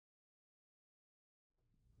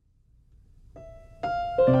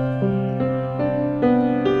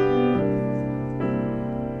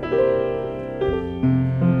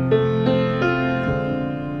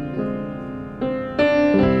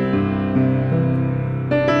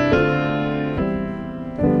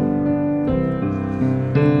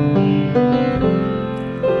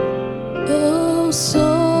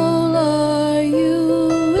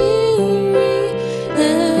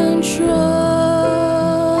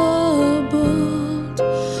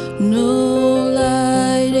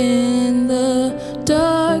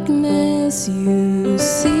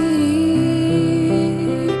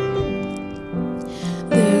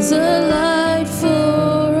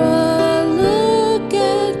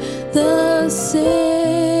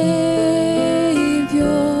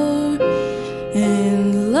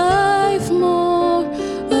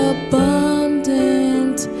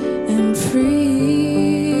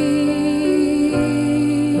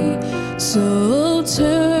So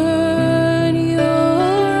turn your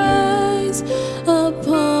eyes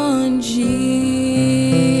upon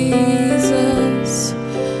Jesus.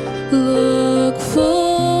 Look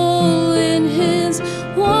full in his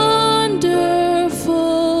wonderful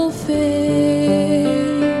face,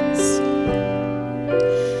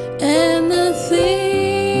 and the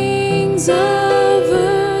things of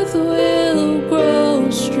earth will grow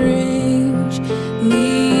strangely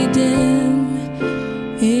dim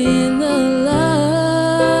in the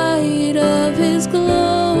light of his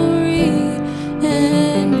glory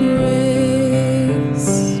and grace.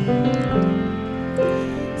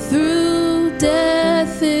 Through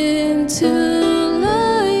death into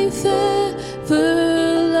life everlasting,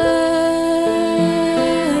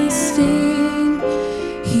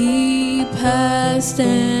 he passed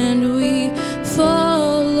and we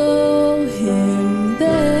follow him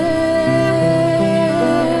there.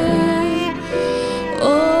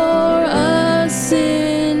 O'er us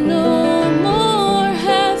sin no more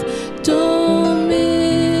hath dominion,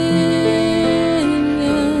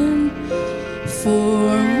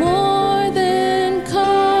 for more than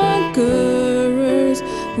conquerors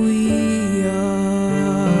we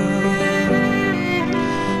are.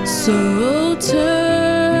 So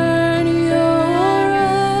turn your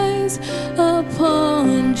eyes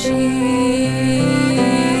upon Jesus.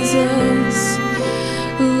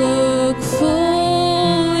 Look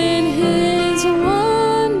full in his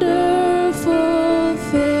wonderful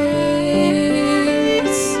face,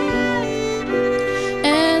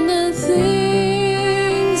 and the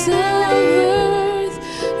things of earth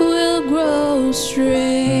will grow strangely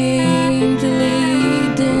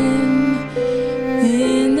dim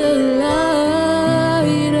in the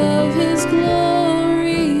light of his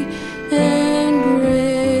glory and grace.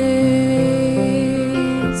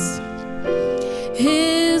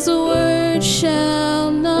 His word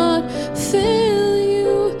shall not fail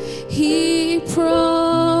you, he promised.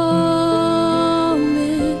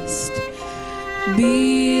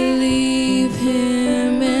 Believe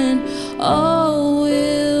him and all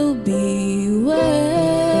will be well.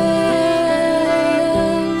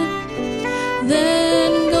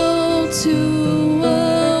 Then go to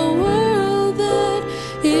a world that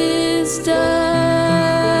is dying,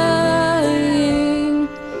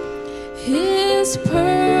 his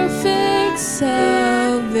perfect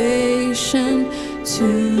salvation to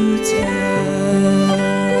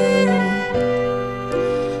tell.